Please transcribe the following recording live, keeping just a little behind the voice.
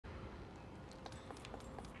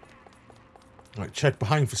Right, check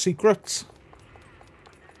behind for secrets.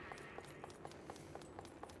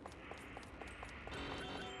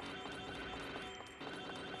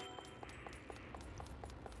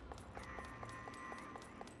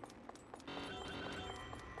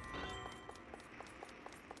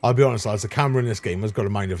 I'll be honest, lads, the camera in this game has got a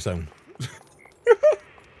mind of its own.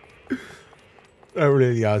 It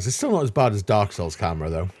really has. It's still not as bad as Dark Souls camera,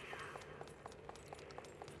 though.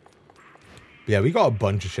 But yeah, we got a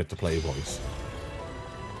bunch of shit to play, boys.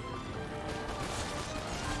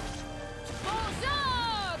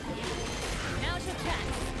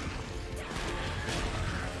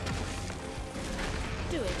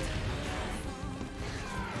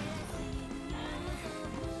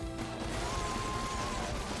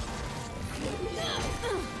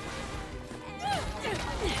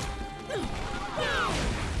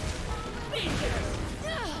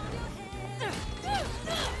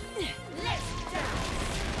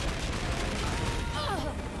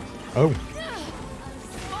 Oh.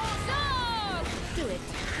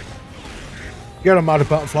 Get him, Mother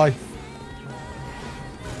Butterfly.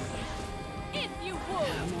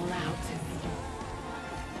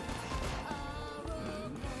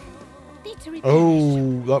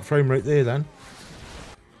 Oh, that frame right there then.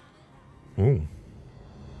 Ooh.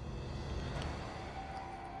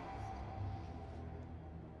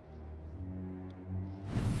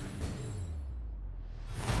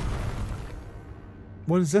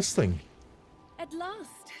 What is this thing? At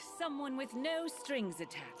last, someone with no strings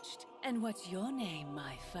attached. And what's your name,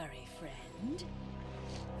 my furry friend?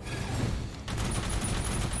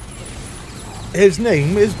 His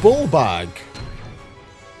name is Bullbag.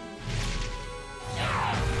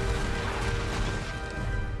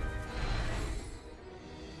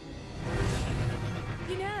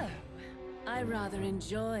 You know, I rather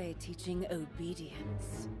enjoy teaching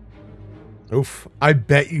obedience. Oof, I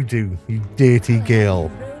bet you do, you dirty girl.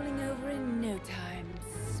 Rolling over in no time.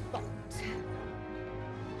 Spot.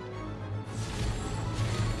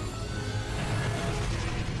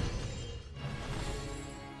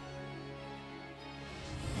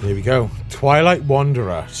 Here we go. Twilight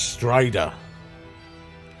Wanderer, Strider.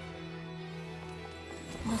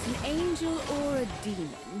 Not an angel or a demon,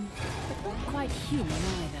 but not quite human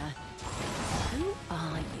either. Who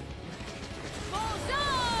are you?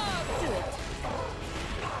 Do it.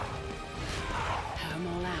 I'm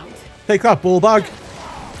all out. Take that, Bullbag.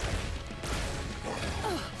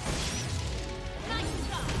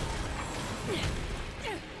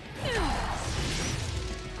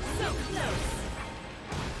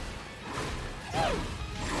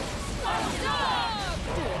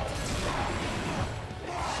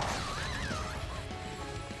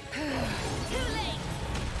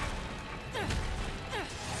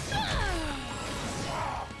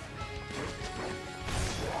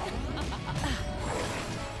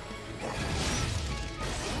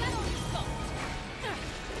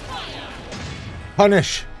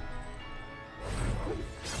 Punish.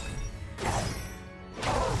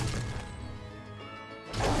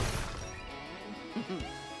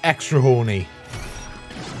 Extra horny.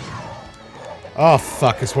 Oh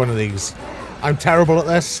fuck, it's one of these. I'm terrible at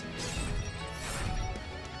this.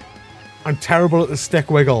 I'm terrible at the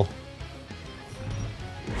stick wiggle.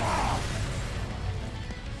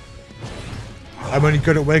 I'm only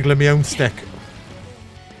good at wiggling my own stick.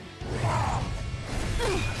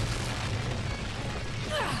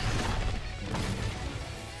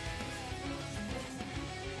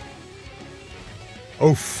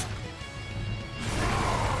 Oof.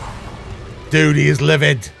 Dude, he is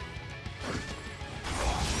livid.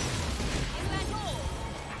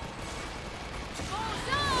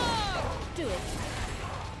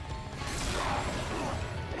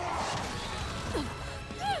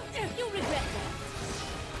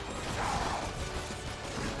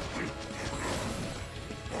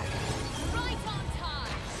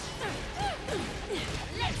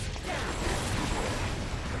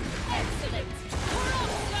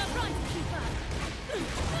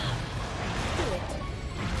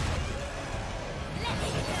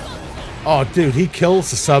 Oh, dude, he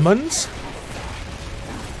kills the summons.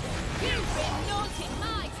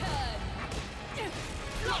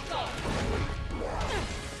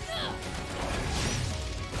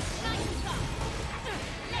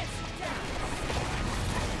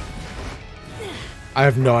 I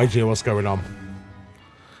have no idea what's going on.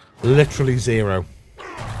 Literally zero.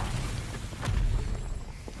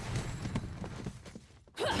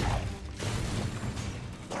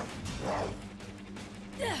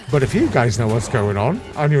 But if you guys know what's going on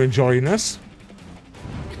and you're enjoying this,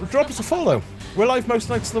 drop us a follow. We're live most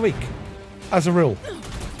nights of the week, as a rule.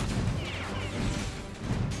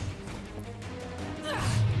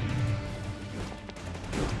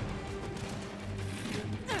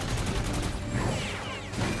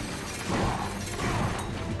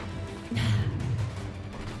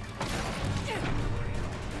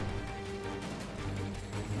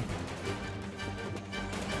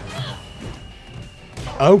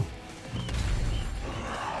 Oh.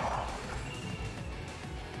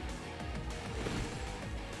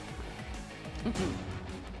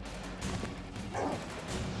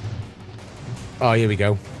 Oh, here we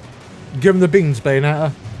go. Give him the beans,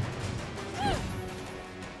 Bayonetta.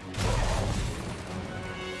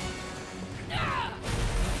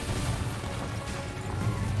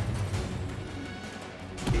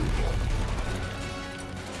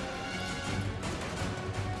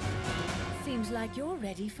 Seems like you're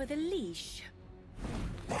ready for the leash.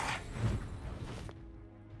 Do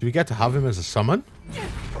we get to have him as a summon?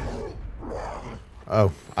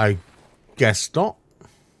 Oh, I guess not.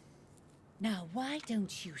 Now, why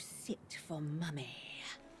don't you sit for Mummy?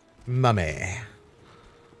 Mummy.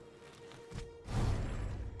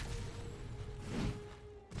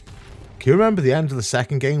 Can you remember the end of the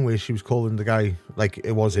second game where she was calling the guy, like,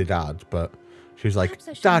 it was her dad, but she was like,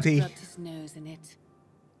 Daddy. His nose in it.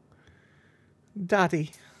 Daddy.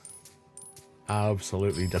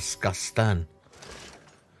 Absolutely disgusting.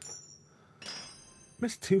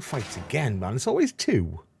 Missed 2 fights again, man. It's always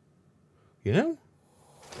 2. You know?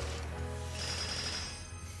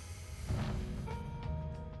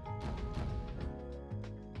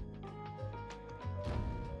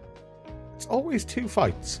 It's always 2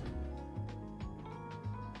 fights.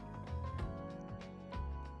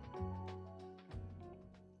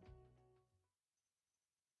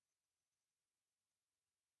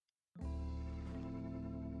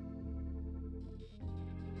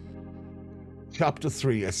 Chapter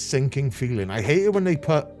 3, A Sinking Feeling. I hate it when they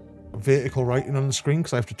put vertical writing on the screen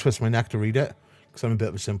because I have to twist my neck to read it because I'm a bit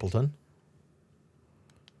of a simpleton.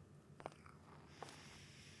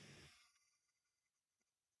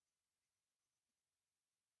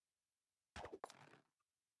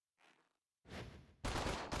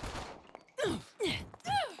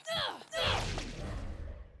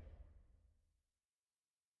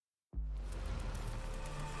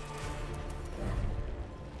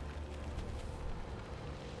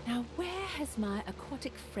 Now, where has my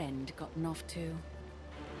aquatic friend gotten off to?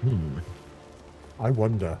 I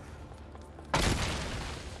wonder.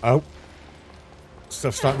 Oh.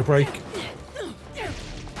 Stuff's starting to break.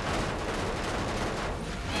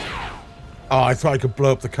 Oh, I thought I could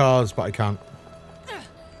blow up the cars, but I can't.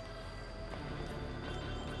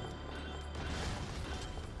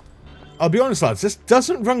 I'll be honest, lads, this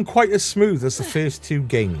doesn't run quite as smooth as the first 2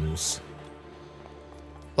 games.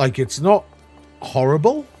 Like, it's not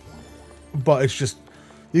horrible, but it's just,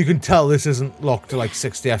 you can tell this isn't locked to like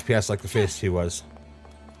 60 FPS like the first 2 was.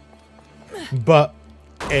 But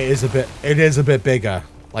it is a bit bigger.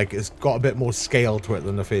 Like, it's got a bit more scale to it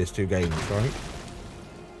than the first 2 games, right?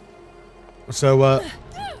 So,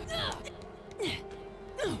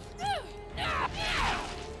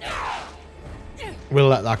 we'll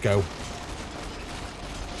let that go.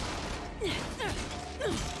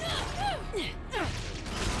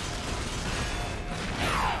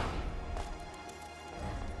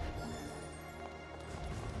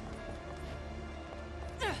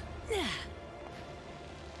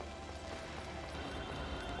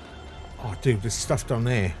 Oh, dude, there's stuff down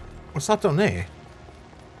there. What's that down there?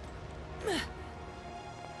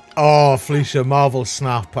 Oh, Felicia, Marvel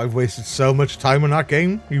Snap. I've wasted so much time on that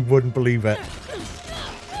game. You wouldn't believe it.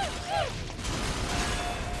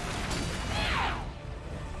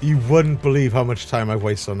 You wouldn't believe how much time I've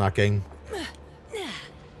wasted on that game.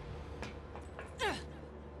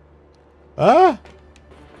 Ah!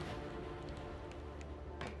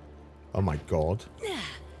 Oh my god.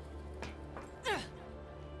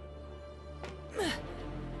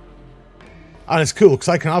 And it's cool because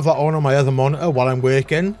I can have that on my other monitor while I'm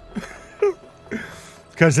working.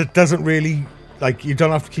 Because it doesn't really, like, you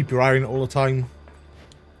don't have to keep your eye on it all the time.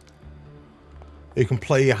 You can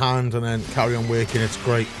play your hand and then carry on working. It's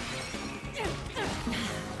great.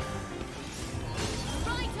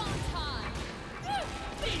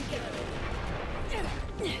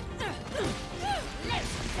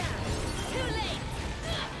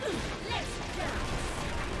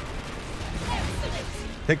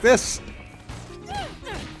 Take this.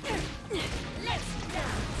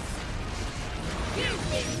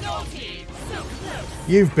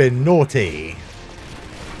 You've been naughty.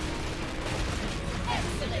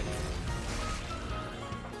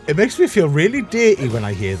 It makes me feel really dirty when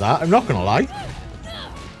I hear that. I'm not gonna lie.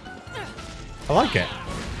 I like it.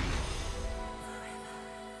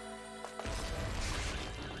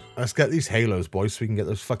 Let's get these halos, boys, so we can get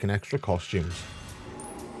those fucking extra costumes.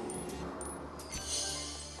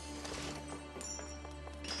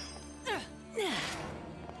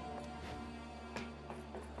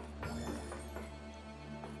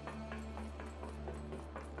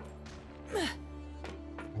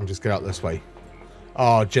 just get out this way.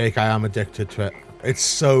 Oh, Jake, I am addicted to it. It's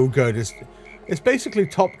so good. It's basically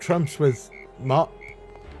top trumps with What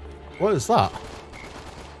is that?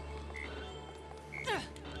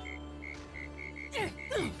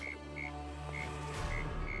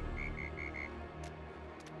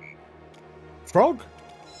 Frog?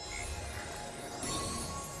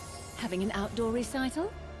 Having an outdoor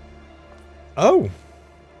recital? Oh.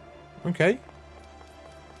 Okay.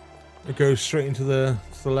 It goes straight into the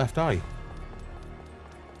left eye.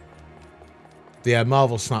 Yeah,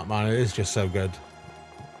 Marvel Snap, man, it is just so good.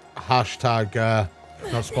 Hashtag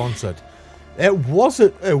not sponsored. It was a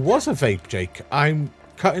vape, Jake. I'm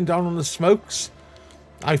cutting down on the smokes.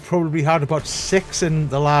 I've probably had about 6 in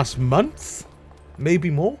the last month, maybe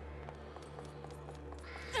more.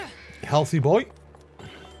 Healthy boy.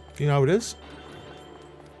 You know how it is.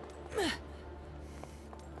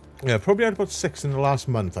 Yeah, probably had about 6 in the last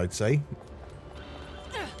month, I'd say.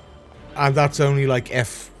 And that's only like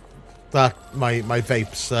if that my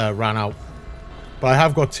vapes ran out. But I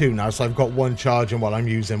have got 2 now, so I've got 1 charging while I'm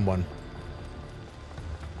using 1.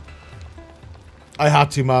 I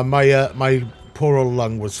had to, man. My poor old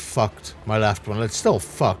lung was fucked. My left one. It's still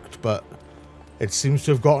fucked, but it seems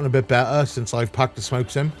to have gotten a bit better since I've packed the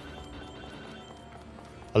smokes in.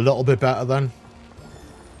 A little bit better then.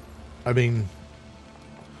 I mean,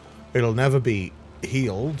 it'll never be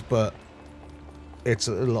healed, but it's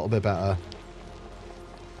a little bit better.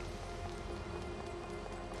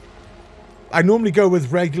 I normally go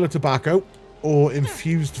with regular tobacco or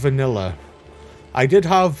infused vanilla. I did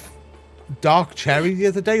have dark cherry the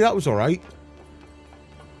other day. That was alright.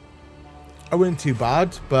 I wasn't too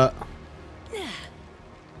bad, but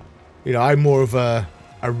you know, I'm more of a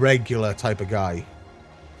regular type of guy.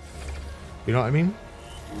 You know what I mean?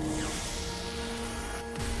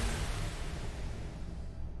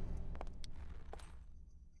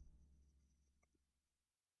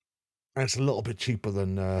 And it's a little bit cheaper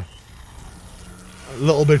than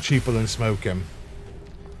smoking.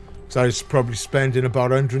 So I was probably spending about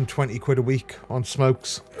 120 quid a week on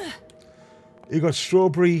smokes. You got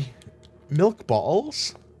strawberry milk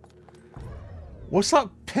bottles. What's that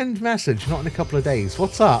pinned message? Not in a couple of days.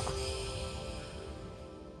 What's that?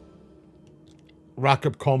 Rack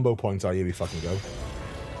up combo points. Oh, here we fucking go.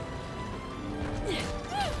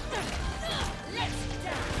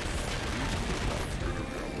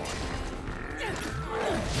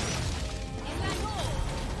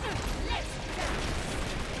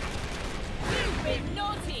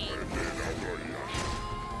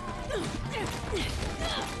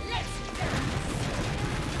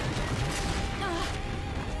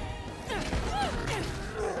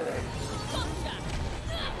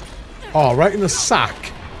 Oh, right in the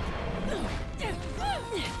sack.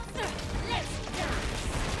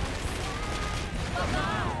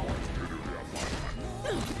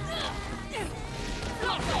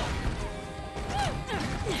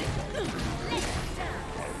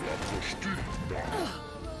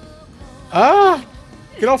 Ah!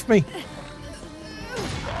 Get off me.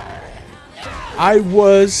 I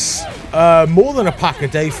was more than a pack a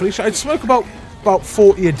day, Felicia. I'd smoke about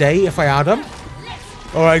 40 a day if I had them.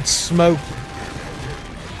 Or I'd smoke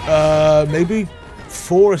maybe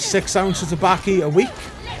 4 or 6 ounces of tobacco a week.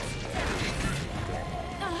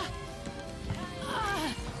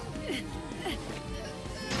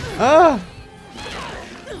 Ah!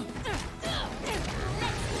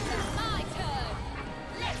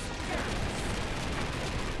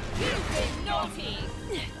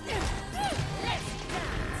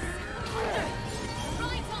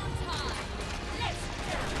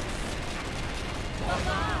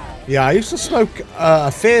 Yeah, I used to smoke a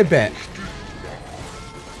fair bit.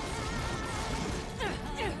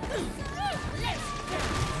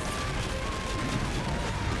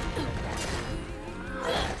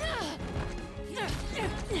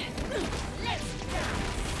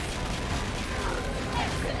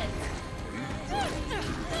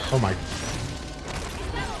 Oh my.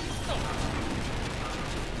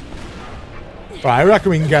 Right, I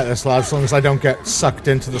reckon we can get this, lads, as long as I don't get sucked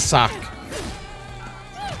into the sack.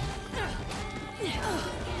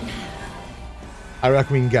 I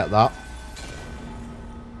reckon we can get that.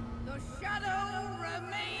 The shadow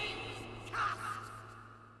remains cast.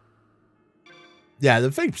 Yeah, the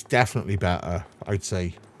vape's definitely better, I'd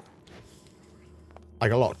say.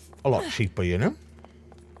 Like a lot cheaper, you know?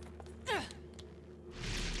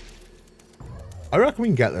 I reckon we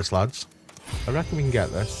can get this, lads. I reckon we can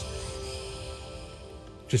get this.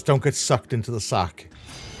 Just don't get sucked into the sack.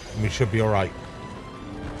 And we should be alright.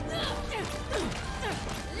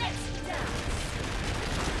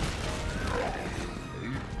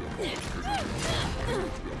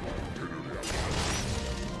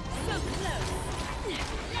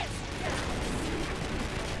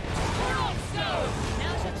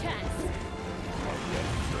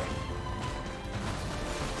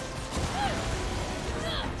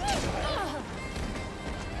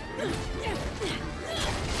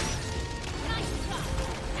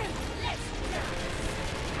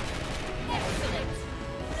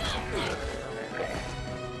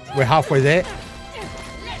 We're halfway there.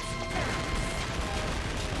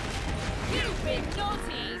 You've been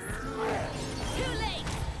naughty. Too late.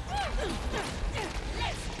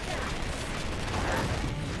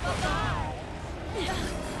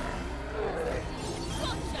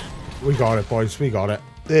 We got it, boys. We got it.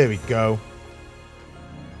 There we go.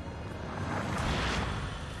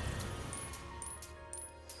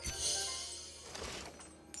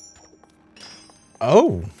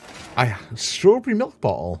 Oh, strawberry milk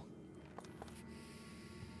bottle.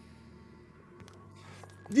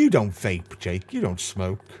 You don't vape, Jake. You don't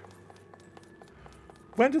smoke.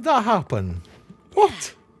 When did that happen?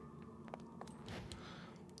 What?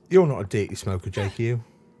 You're not a dirty smoker, Jake, are you?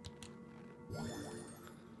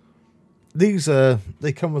 These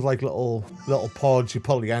they come with like little pods. You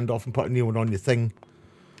pull the end off and put a new one on your thing.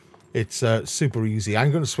 It's super easy.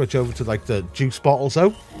 I'm going to switch over to like the juice bottles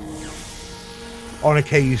though. On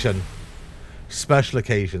occasion. Special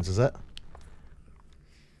occasions, is it?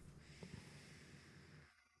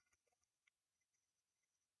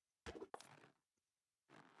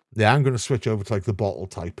 Yeah, I'm going to switch over to like the bottle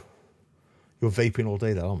type. You're vaping all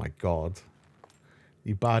day though. Oh my god.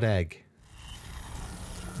 You bad egg.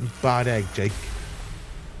 You bad egg, Jake.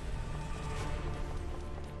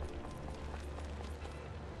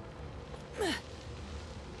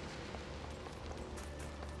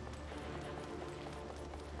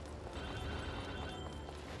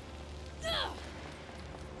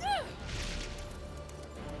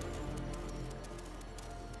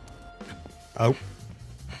 Oh.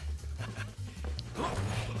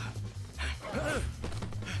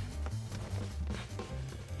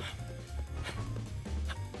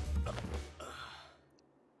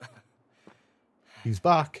 He's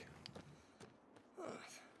back.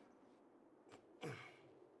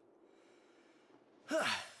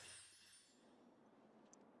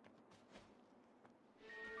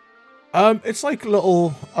 It's like a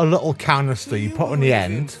little canister you put on the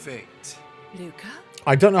end. Luca?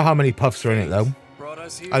 I don't know how many puffs are in it though.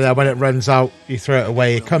 And then when it runs out, you throw it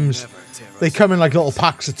away. It comes. They come in like little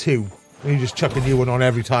packs of 2. And you just chuck a new one on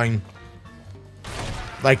every time.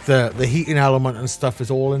 Like the heating element and stuff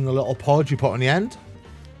is all in the little pod you put on the end.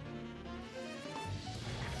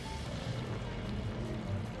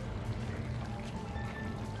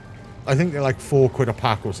 I think they're like £4 a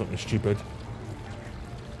pack or something stupid.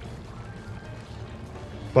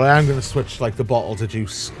 But I am going to switch like the bottle to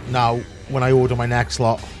juice now when I order my next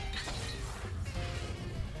lot.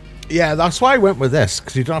 Yeah, that's why I went with this,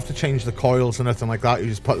 because you don't have to change the coils or nothing like that. You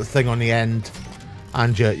just put the thing on the end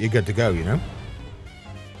and you're good to go, you know?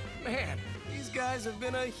 Man, these guys have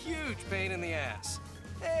been a huge pain in the ass.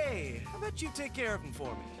 Hey, how about you take care of them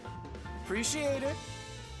for me? Appreciate it,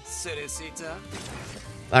 Cerecita.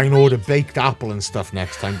 I can order baked apple and stuff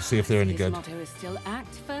next time to see if they're any His good. motto is still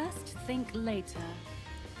act first, think later.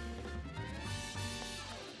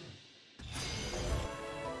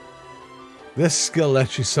 This skill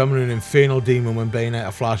lets you summon an infernal demon when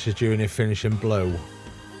Bayonetta flashes during a finishing blow.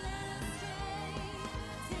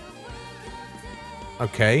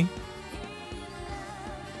 Okay.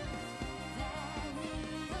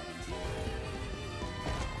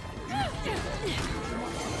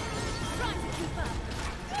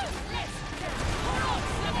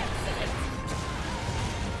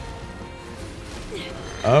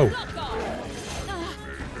 Oh.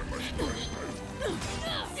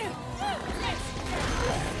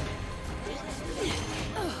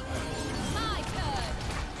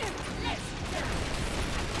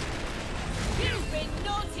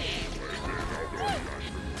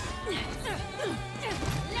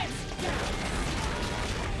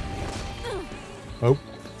 Oh.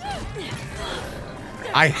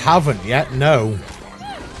 I haven't yet, no.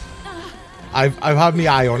 I've had my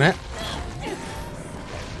eye on it.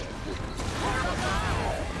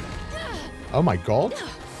 Oh my god.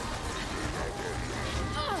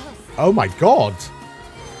 Oh my god.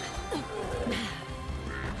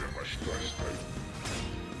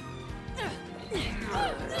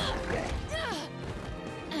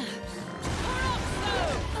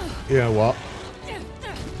 You know what?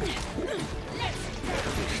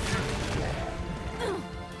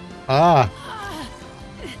 Ah.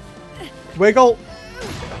 Wiggle.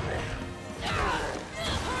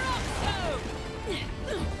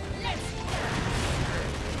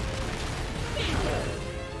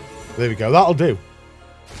 There we go. That'll do.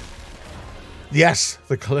 Yes,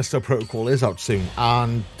 the Callisto Protocol is out soon.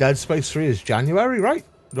 And Dead Space 3 is January, right?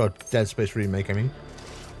 No, Dead Space Remake, I mean.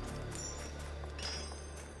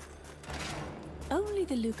 Only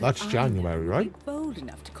the Luca That's January, right? Bold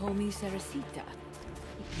enough to call me Cerecita.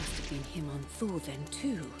 It must have been him on Thor then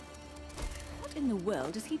too. What in the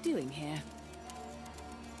world is he doing here?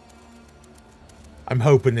 I'm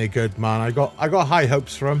hoping they're good, man. I got high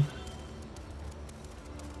hopes for him.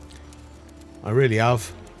 I really have.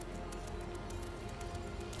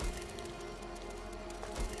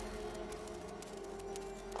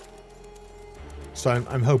 So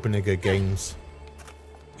I'm hoping they're good games.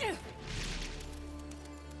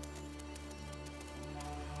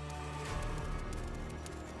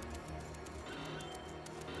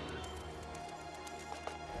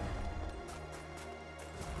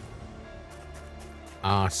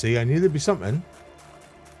 Ah, see, I knew there'd be something.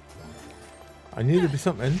 I knew there'd be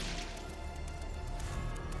something.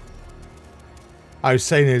 I was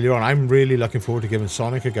saying earlier on, I'm really looking forward to giving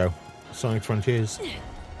Sonic a go. Sonic Frontiers.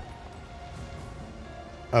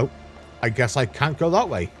 Oh, I guess I can't go that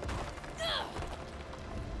way.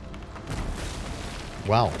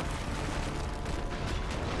 Well.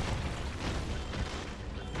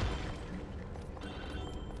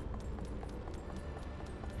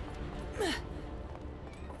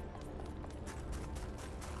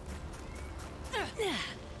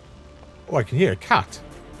 Oh, I can hear a cat.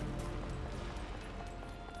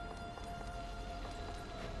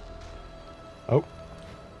 Oh.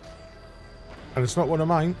 And it's not one of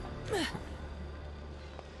mine.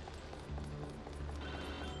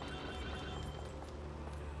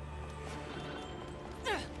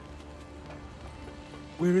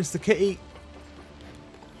 Where is the kitty?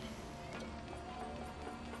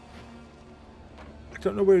 I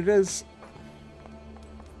don't know where it is.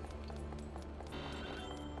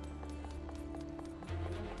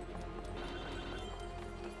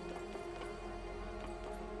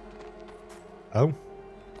 Oh.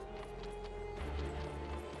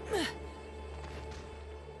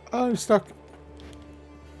 Oh, I'm stuck.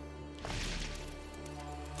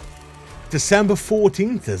 December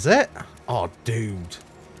 14th, is it? Oh, dude.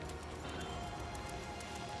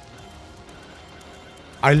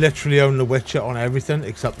 I literally own The Witcher on everything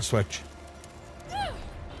except the Switch.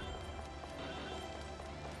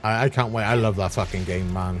 I can't wait. I love that fucking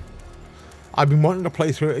game, man. I've been wanting to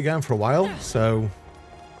play through it again for a while, so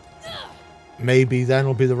maybe then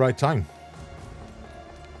will be the right time.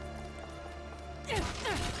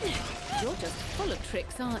 You're just full of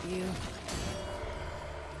tricks, aren't you?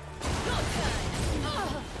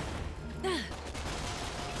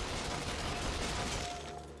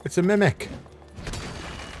 It's a mimic.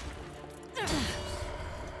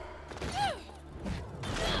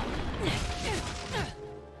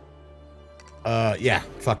 Yeah,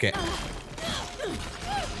 fuck it.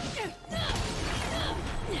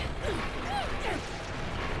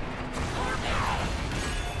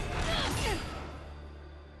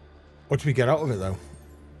 What do we get out of it, though?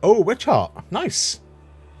 Oh, witch heart. Nice.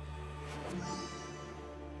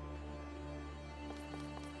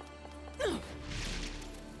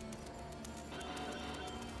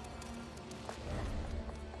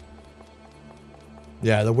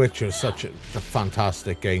 Yeah, The Witcher is such a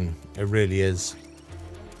fantastic game. It really is.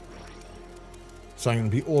 So I'm going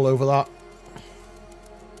to be all over that.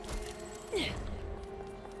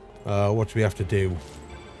 What do we have to do?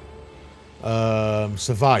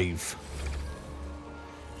 Survive.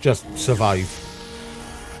 Just survive.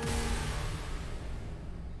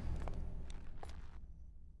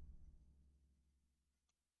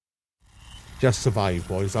 Just survive,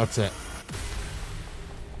 boys. That's it.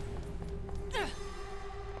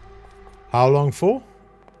 How long for?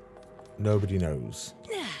 Nobody knows.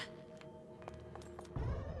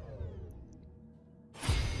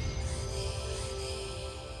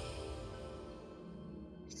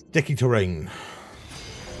 Sticky terrain.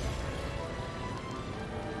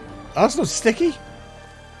 That's not sticky.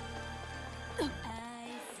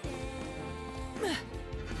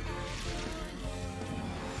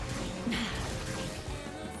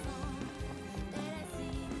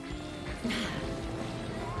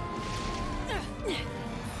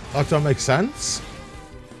 That don't make sense.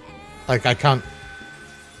 Like, I can't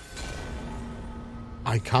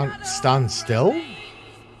stand still?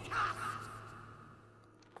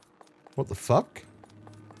 What the fuck?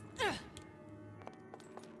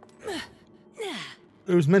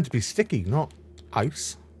 It was meant to be sticky, not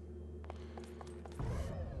ice.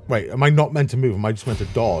 Wait, am I not meant to move? Am I just meant to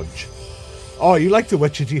dodge? Oh, you like The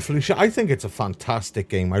Witcher, G. Felicia? I think it's a fantastic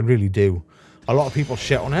game. I really do. A lot of people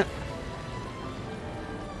shit on it.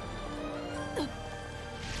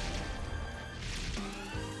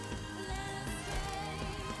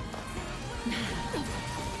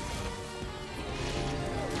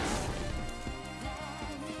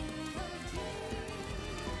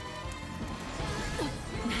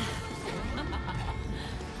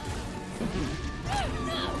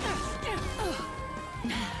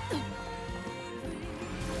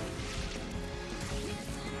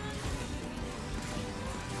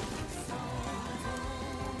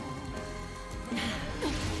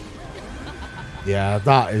 Yeah,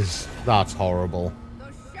 that's horrible.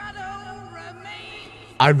 The shadow remains.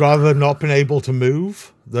 I'd rather not been able to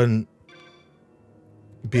move than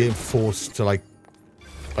being forced to like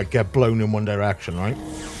get blown in one direction, right?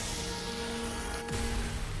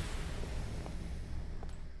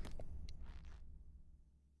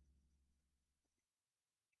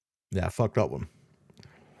 Yeah, fuck that one.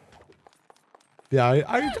 Yeah,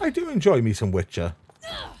 I do enjoy me some Witcher.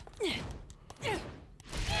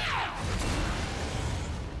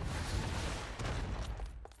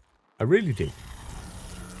 I really do.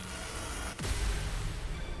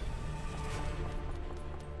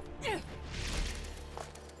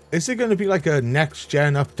 Is it going to be like a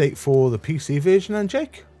next-gen update for the PC version then,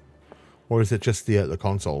 Jake? Or is it just the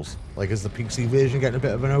consoles? Like, is the PC version getting a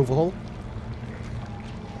bit of an overhaul?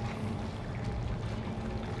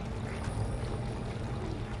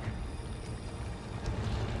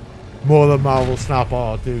 More than Marvel Snap.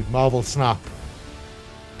 Oh, dude, Marvel Snap.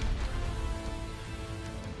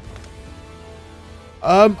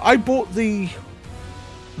 I bought the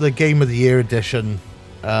Game of the Year edition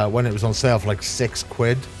when it was on sale for like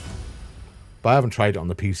 £6. But I haven't tried it on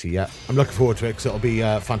the PC yet. I'm looking forward to it because it'll be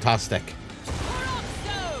fantastic.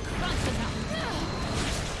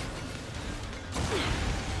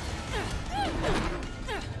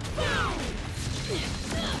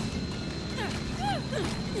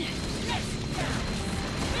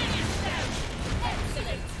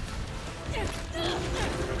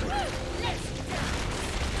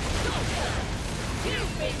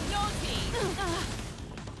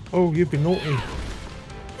 Oh, you've been naughty.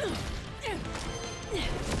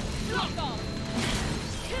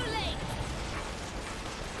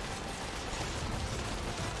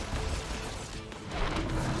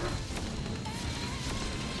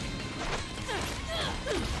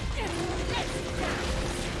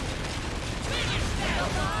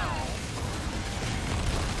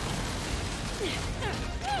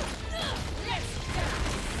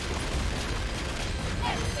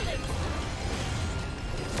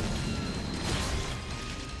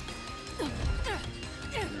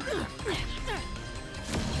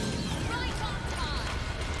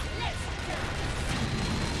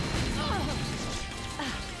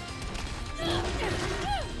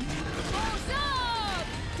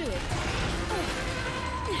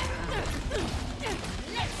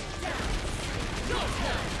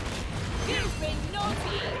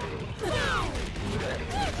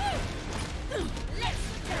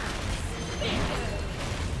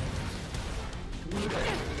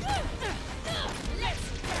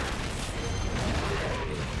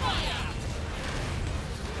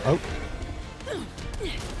 Oh.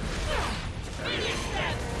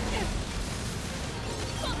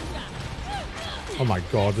 Oh my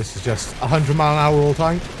god, this is just 100 mile an hour all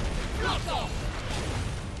time.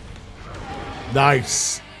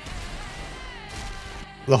 Nice.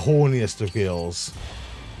 The horniest of girls.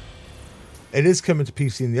 It is coming to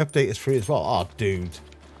PC and the update is free as well. Oh, dude.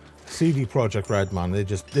 CD Projekt Red, man, they're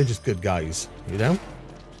just good guys, you know?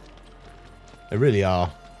 They really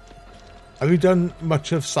are. Have you done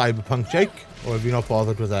much of Cyberpunk, Jake? Or have you not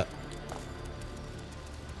bothered with that?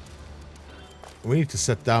 We need to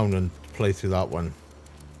sit down and play through that one.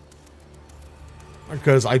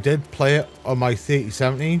 Because I did play it on my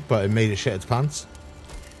 3070, but it made it shit its pants.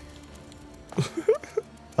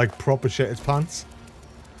 Like proper shit its pants.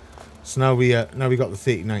 So now we got the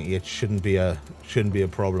 3090. It shouldn't be a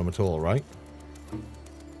problem at all, right?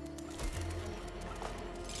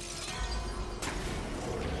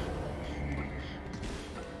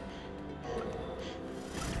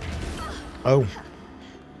 Oh.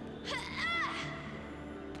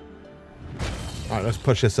 Alright, let's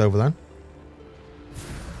push this over then.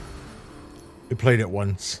 We played it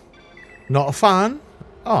once. Not a fan?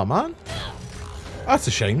 Oh, man. That's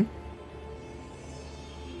a shame.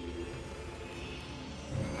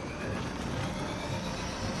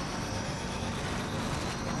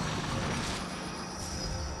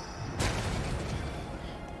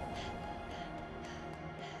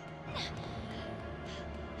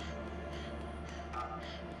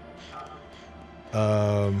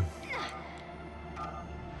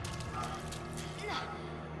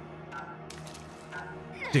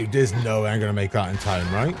 Dude, there's no way I'm gonna make that in time,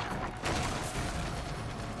 right?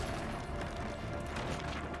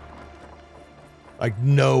 Like,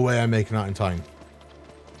 no way I'm making that in time.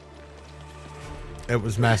 It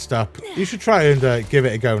was messed up. You should try and give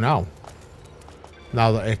it a go now.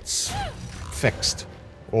 Now that it's fixed.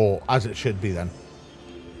 Or as it should be then.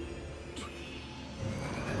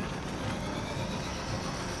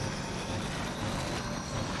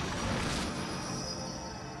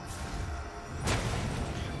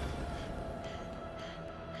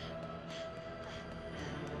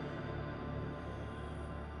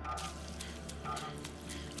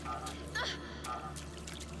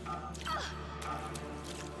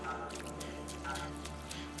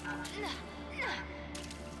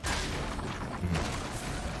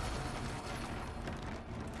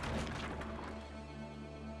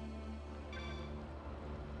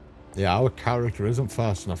 Yeah, our character isn't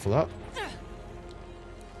fast enough for that.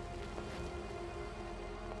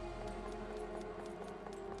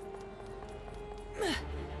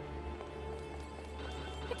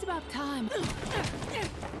 It's about time.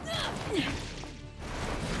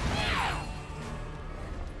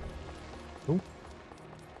 Oh.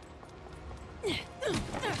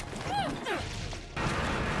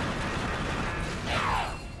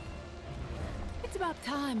 It's about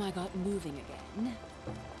time I got moving again.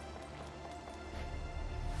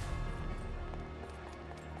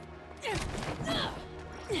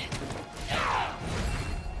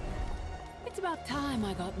 It's about time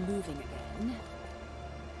I got moving again.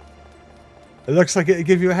 It looks like it'll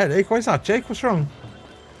give you a headache. Why is that, Jake? What's wrong?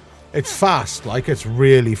 It's fast. Like, it's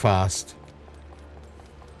really fast.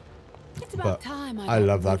 It's about But time I got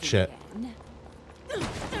love that moving shit. again.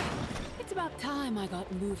 It's about time I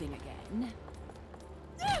got moving again.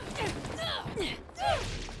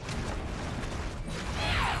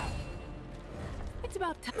 It's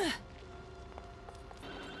about time.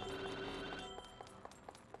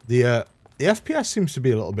 The FPS seems to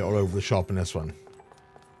be a little bit all over the shop in this one.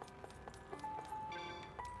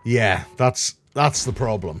 Yeah, that's the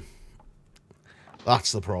problem.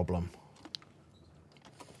 That's the problem.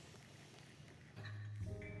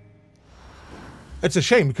 It's a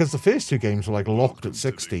shame because the first two games were like locked at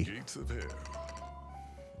 60.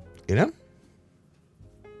 You know?